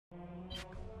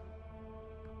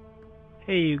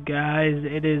Hey you guys,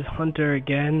 it is Hunter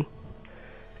again,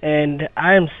 and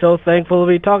I am so thankful to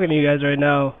be talking to you guys right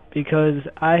now because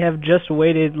I have just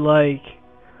waited like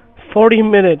 40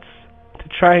 minutes to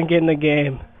try and get in the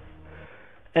game,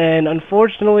 and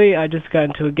unfortunately I just got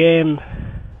into a game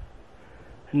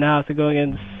and now I have to go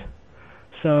against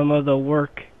some of the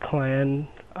work clan.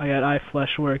 I got I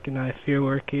Flesh work and I Fear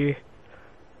work here.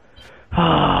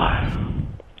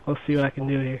 We'll see what I can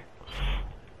do here.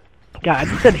 God, I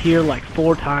just said here like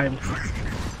 4 times.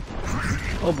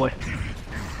 Oh boy.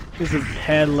 This is a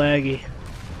tad laggy. I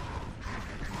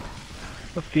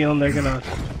have a feeling they're gonna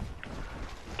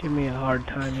give me a hard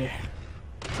time here.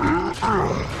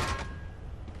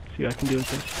 See what I can do with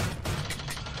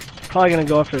this. Probably gonna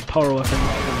go after the power weapons, so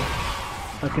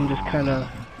if I can just kinda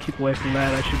keep away from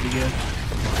that, I should be good.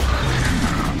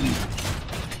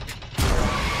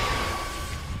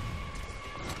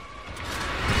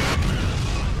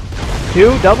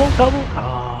 Two? Double?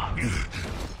 Oh.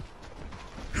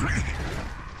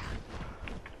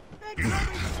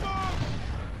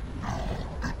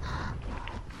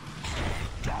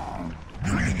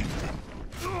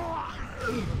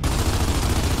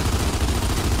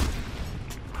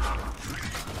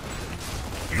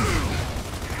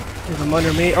 Is him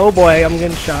under me? Oh boy, I'm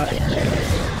getting shot.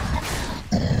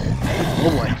 Oh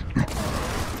boy.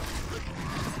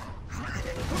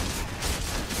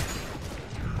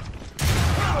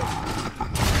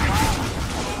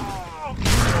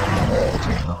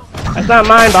 That's not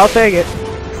mine, but I'll take it.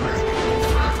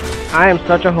 I am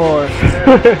such a whore.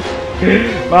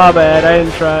 My bad, I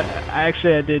didn't try.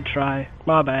 Actually, I did try.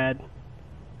 My bad.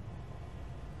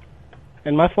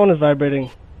 And my phone is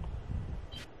vibrating.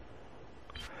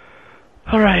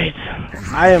 Alright.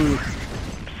 I am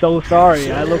so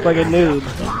sorry. I look like a noob.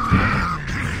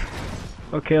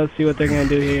 Okay, let's see what they're gonna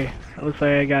do here. It looks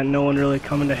like I got no one really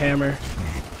coming to hammer.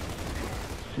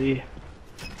 Let's see.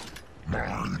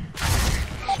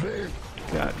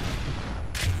 God.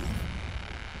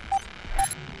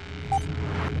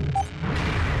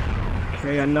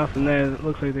 Okay, I got nothing there. It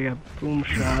looks like they got boom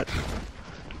shot.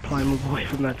 Probably move away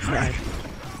from that side.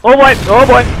 Oh boy! Oh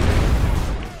boy!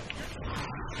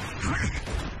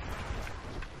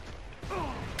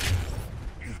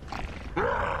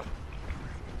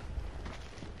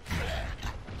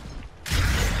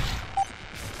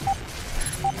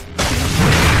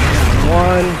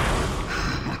 One.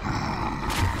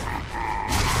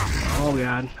 Oh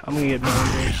god, I'm gonna get boned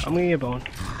here. I'm gonna get boned.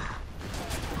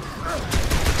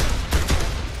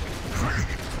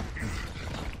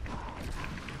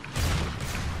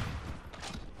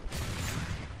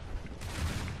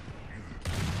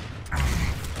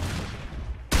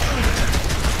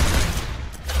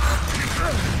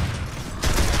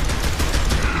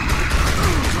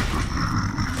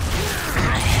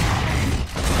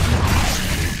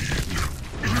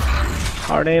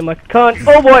 Hard aim like a cunt.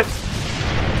 Oh boy!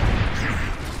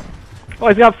 Oh,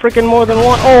 he's got freaking more than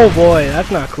one. Oh boy, that's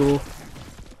not cool.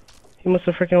 He must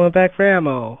have freaking went back for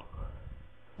ammo.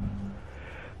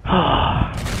 Come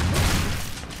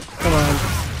on.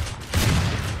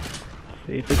 Let's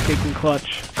see if it's taking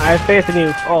clutch. I have faith in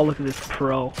you. Oh, look at this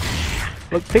pro.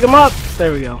 Look, pick him up.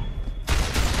 There we go.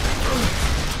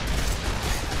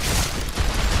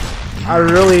 I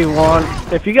really want.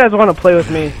 If you guys want to play with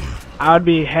me, I would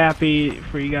be happy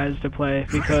for you guys to play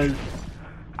because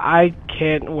I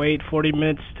can't wait 40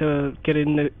 minutes to get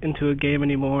into a game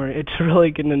anymore. It's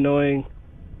really getting annoying.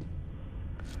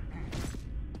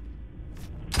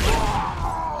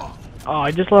 Oh,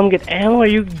 I just let him get ammo? Are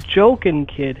you joking,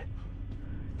 kid?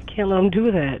 You can't let him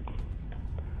do that.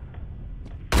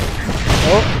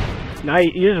 Oh, now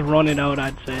you're just running out,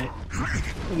 I'd say.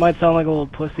 It might sound like a little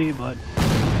pussy, but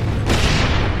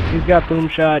he's got boom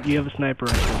shot, you have a sniper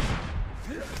rifle.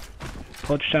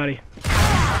 Clutch shotty.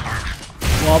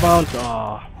 Wall bounce.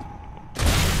 Aw.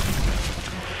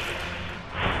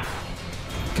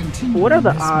 What are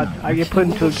the odds I get put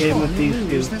into a game with these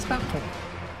two?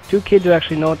 2 kids who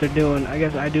actually know what they're doing. I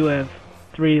guess I do have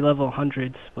 3 level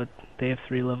 100s, but they have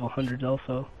 3 level 100s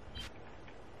also.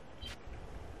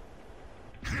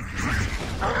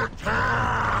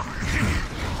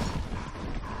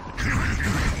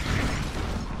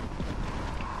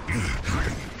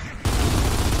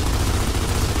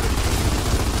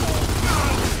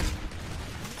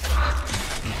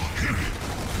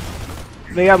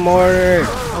 They got more.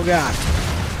 Oh god.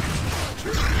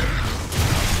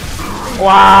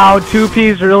 Wow,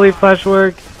 2P's really flesh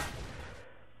work.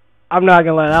 I'm not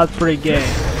gonna lie, that was pretty gay.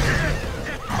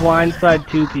 Blindside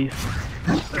 2P's.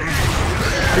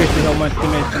 Seriously, hope my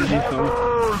teammates can do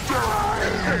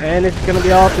something. And it's gonna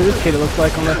be all through this kid, it looks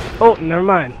like, unless... Oh, never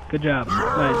mind. Good job.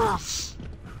 Nice.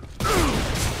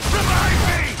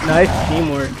 Nice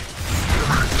teamwork.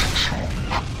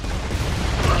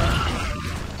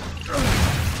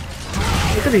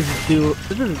 Look at these duo.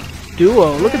 This is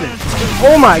duo. Look at this.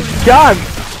 Oh my god!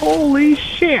 Holy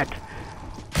shit!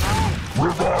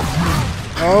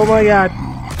 Oh my god!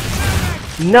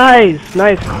 Nice,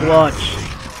 nice clutch.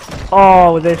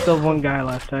 Oh, they still have one guy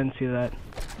left. I didn't see that.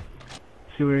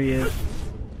 See where he is.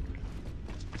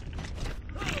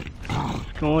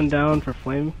 It's going down for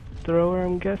flamethrower,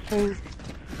 I'm guessing.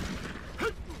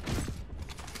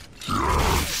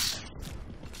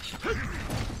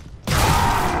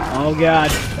 Oh god.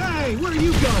 Hey, where are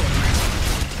you going?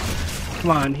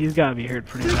 Come on, he's gotta be hurt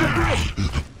pretty bad.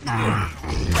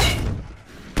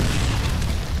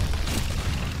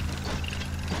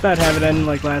 Let's not have it end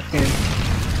like last game.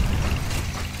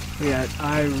 We got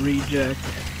I Reject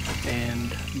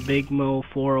and Big Mo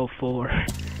 404.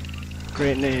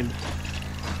 Great names.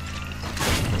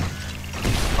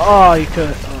 Oh, you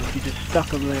could. Oh, if you just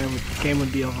stuck him there, the game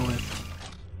would be over with.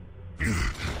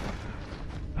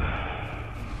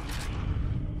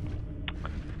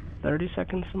 "30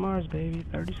 seconds to Mars, baby.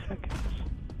 30 seconds."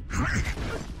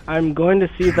 I'm going to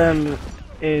see them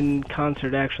in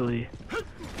concert, actually.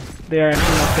 They are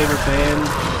actually my favorite band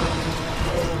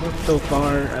so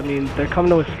far. I mean, they're coming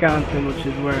to Wisconsin, which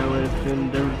is where I live,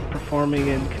 and they're performing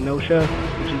in Kenosha,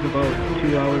 which is about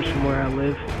 2 hours from where I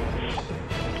live.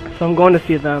 So I'm going to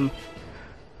see them.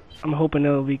 I'm hoping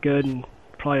it'll be good, and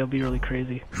probably it'll be really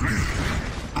crazy.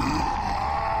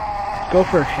 Let's go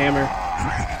for a hammer.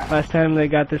 Last time they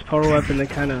got this power weapon, they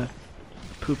kind of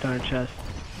pooped on her chest.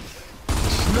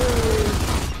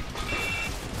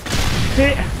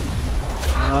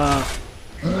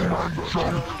 I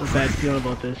have a bad feeling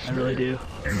about this, I really do.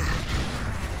 I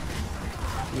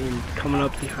mean, coming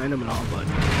up behind him and all, but...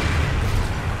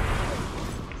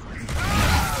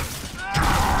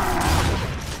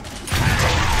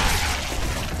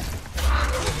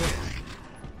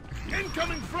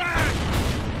 Incoming frag!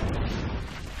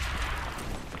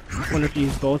 I wonder if you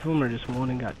used both of them or just one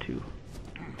and got two.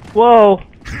 Whoa!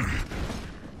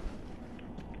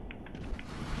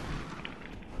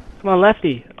 Come on,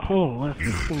 lefty! Oh, what a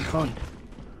fucking cunt.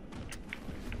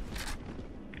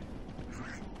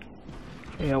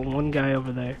 I got one guy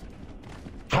over there.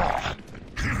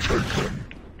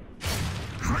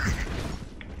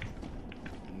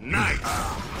 Nice!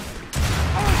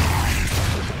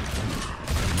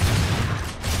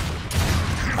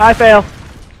 I fail!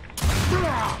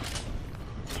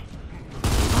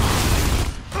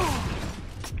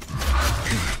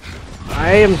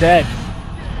 I am dead.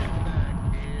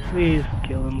 Please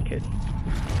kill him, kid.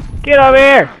 Get over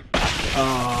here!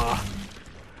 Aww.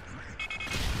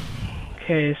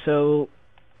 Okay, so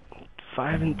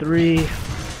 5 and 3.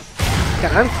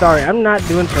 God, I'm sorry, I'm not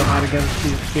doing so hot against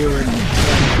these steelwork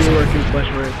and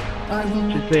fleshwork.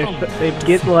 Just they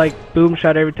get like boom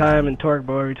shot every time and torque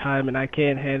bow every time, and I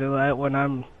can't handle that when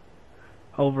I'm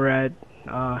over at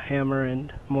hammer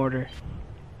and mortar.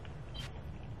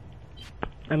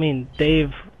 I mean,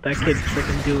 Dave, that kid's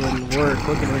freaking doing work.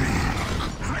 Look at him.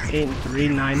 8 and 3,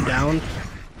 9 downs.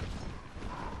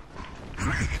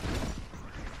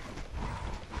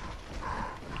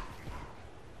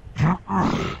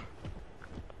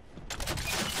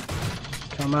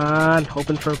 Come on,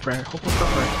 hoping for a prayer. Hoping for a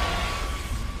prayer.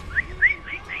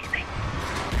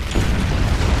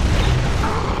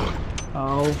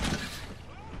 Oh.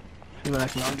 See what I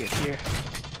can all get here.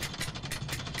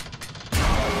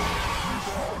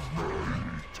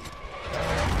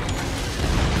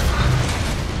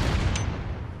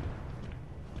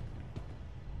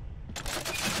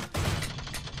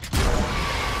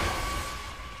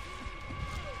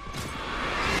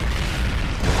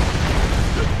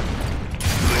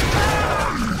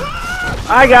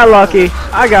 I got lucky.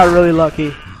 I got really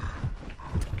lucky.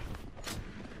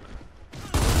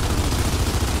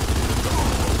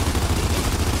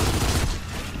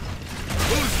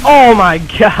 Oh my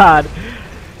god.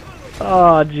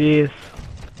 Oh jeez.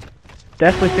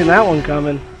 Definitely seen that one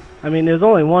coming. I mean, there's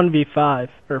only 1v5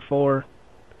 or 4.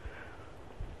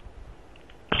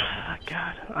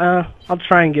 God. I'll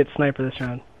try and get sniper this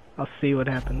round. I'll see what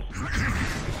happens.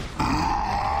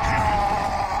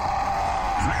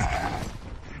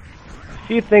 A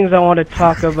few things I want to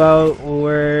talk about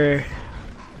were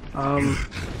I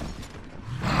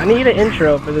need an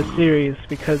intro for this series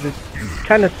because it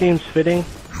kind of seems fitting.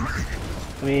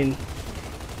 I mean,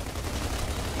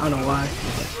 I don't know why.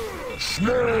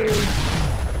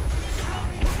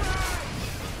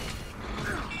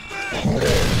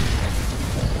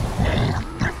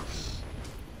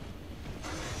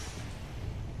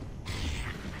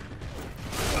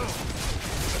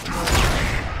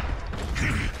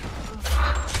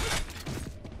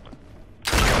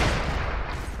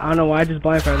 I don't know why I just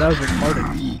blind fired. That was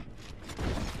retarded.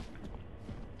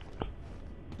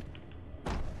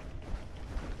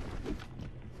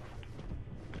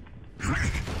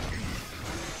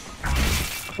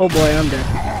 Oh boy, I'm dead.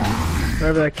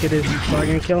 Wherever that kid is, he's probably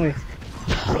gonna kill me.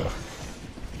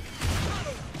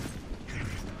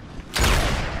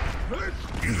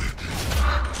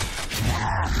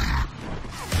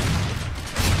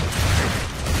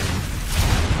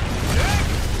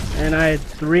 And I had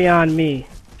 3 on me.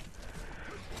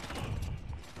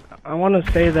 I want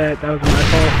to say that was my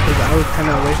fault because I was kind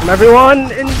of away from everyone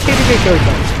and didn't get killed.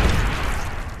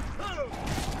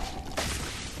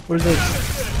 Where's this?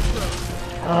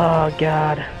 Oh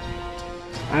god.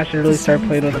 I should really start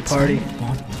playing with the party.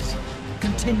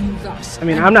 I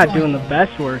mean, I'm not doing the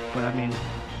best work, but I mean,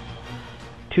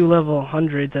 2 level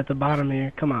 100s at the bottom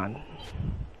here. Come on.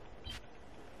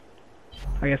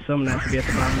 I guess someone has to be at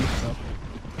the bottom, so.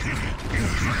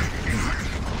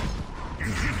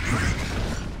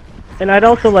 And I'd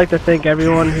also like to thank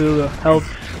everyone who helped,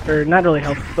 or not really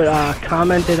helped, but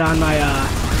commented on my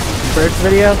first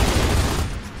video.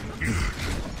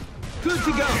 Good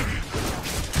to go.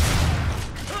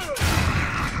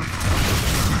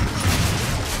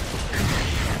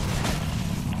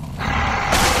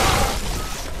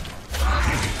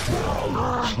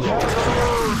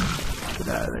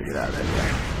 Get out of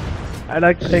there. I'd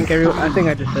like to thank everyone. I think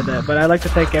I just said that, but I'd like to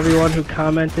thank everyone who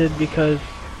commented because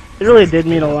it really did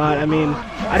mean a lot. I mean,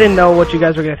 I didn't know what you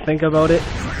guys were gonna think about it.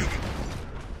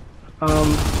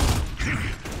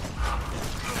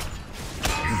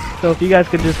 So if you guys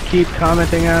could just keep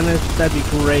commenting on this, that'd be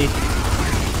great.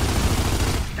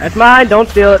 That's mine. Don't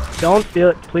steal it. Don't steal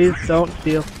it. Please don't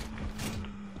steal.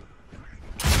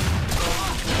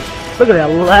 Look at that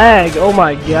lag. Oh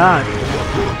my god.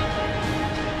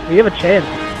 We have a chance.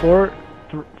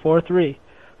 4-3.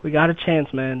 We got a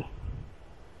chance, man.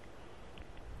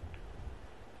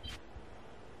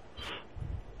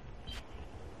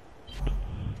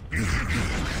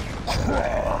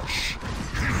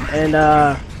 And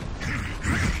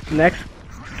next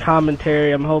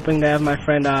commentary, I'm hoping to have my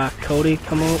friend Cody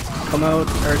come over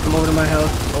to my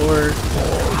house or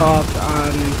talk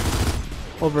on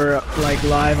like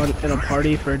live in a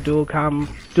party for a dual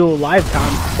live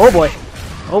com. Oh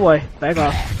boy, back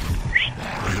off.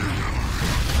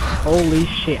 Holy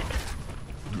shit.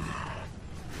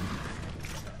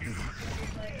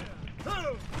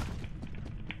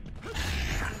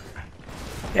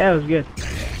 Yeah, it was good.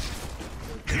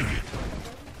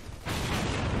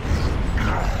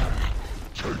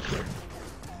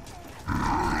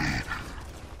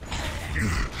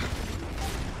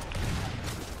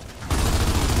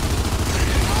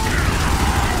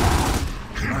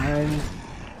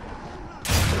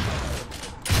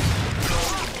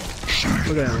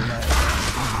 Look at that.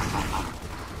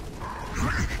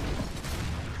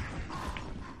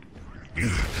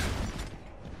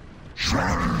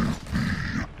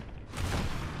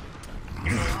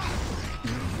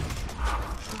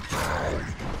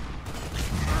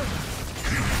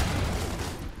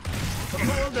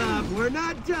 Hold up, we're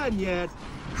not done yet.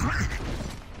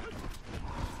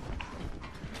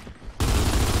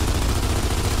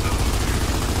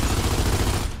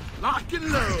 Lock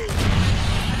and load.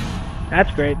 That's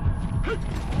great.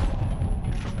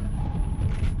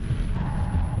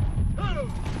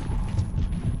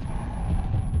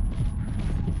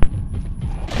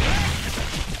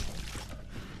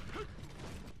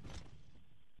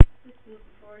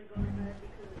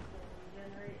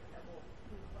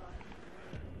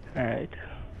 Alright.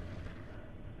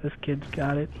 This kid's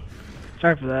got it.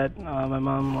 Sorry for that. My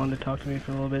mom wanted to talk to me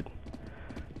for a little bit.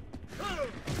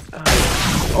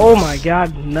 Oh my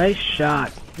god, nice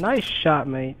shot. Nice shot,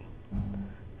 mate.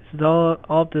 This is all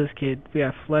up to this kid. We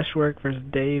got Fleshwork versus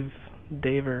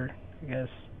Daver, I guess.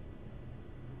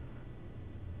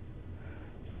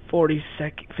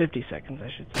 50 seconds, I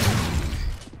should say.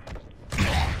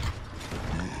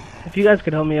 If you guys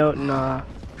could help me out and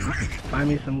find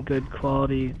me some good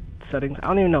quality settings. I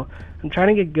don't even know. I'm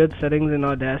trying to get good settings in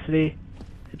Audacity.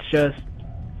 It's just,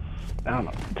 I don't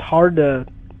know. It's hard to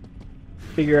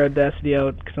figure Audacity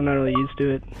out because I'm not really used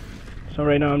to it. So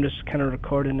right now I'm just kind of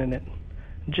recording in it.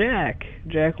 Jack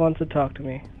wants to talk to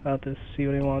me about this. See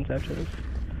what he wants after this.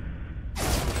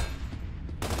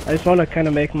 I just want to kind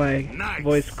of make my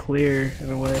voice clear in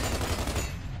a way.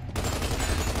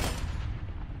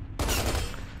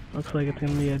 Looks like it's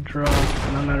gonna be a draw,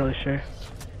 and I'm not really sure.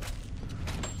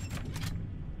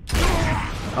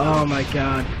 Oh my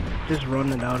god, just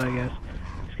run it out, I guess.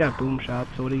 He's got boom shots,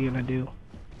 so what are you gonna do?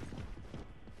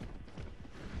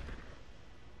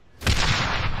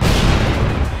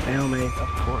 Stalemate, of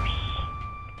course.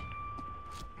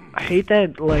 I hate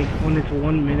that, like, when it's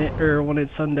 1 minute, or when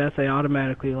it's sudden death, they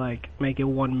automatically, like, make it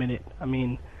 1 minute. I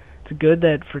mean, it's good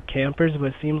that for campers, but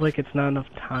it seems like it's not enough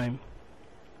time.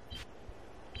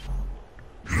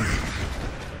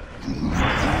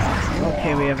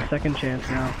 Okay, we have a second chance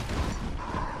now.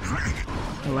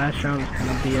 The last round is kind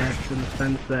of BS in the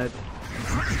sense that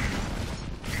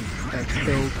I got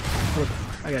killed. Look,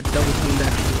 I got double teamed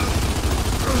actually.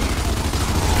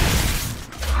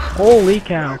 Holy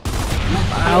cow.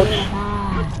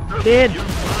 Ouch. Kid!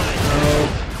 Oh.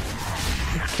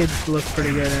 These kids look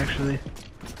pretty good actually.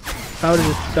 If I would've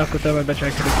just stuck with them, I bet you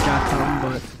I could've got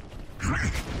something, but...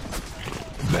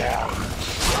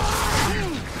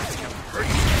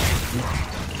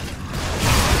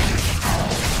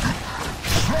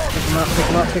 Pick him up, pick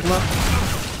him up, pick him up.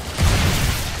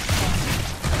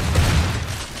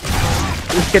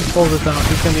 This kid pulls this out,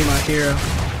 he's gonna be my hero.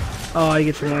 Oh, he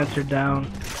gets Lancer down.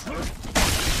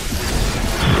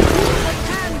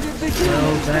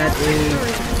 Well, that is...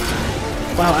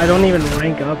 Wow, I don't even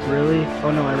rank up, really?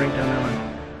 Oh no, I ranked down that one.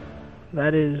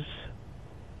 That is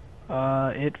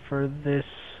it for this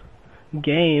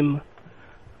game.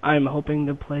 I'm hoping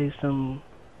to play some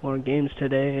more games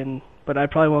today, but I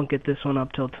probably won't get this one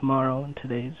up till tomorrow, and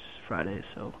today's Friday,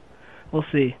 so we'll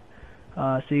see.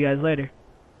 See you guys later.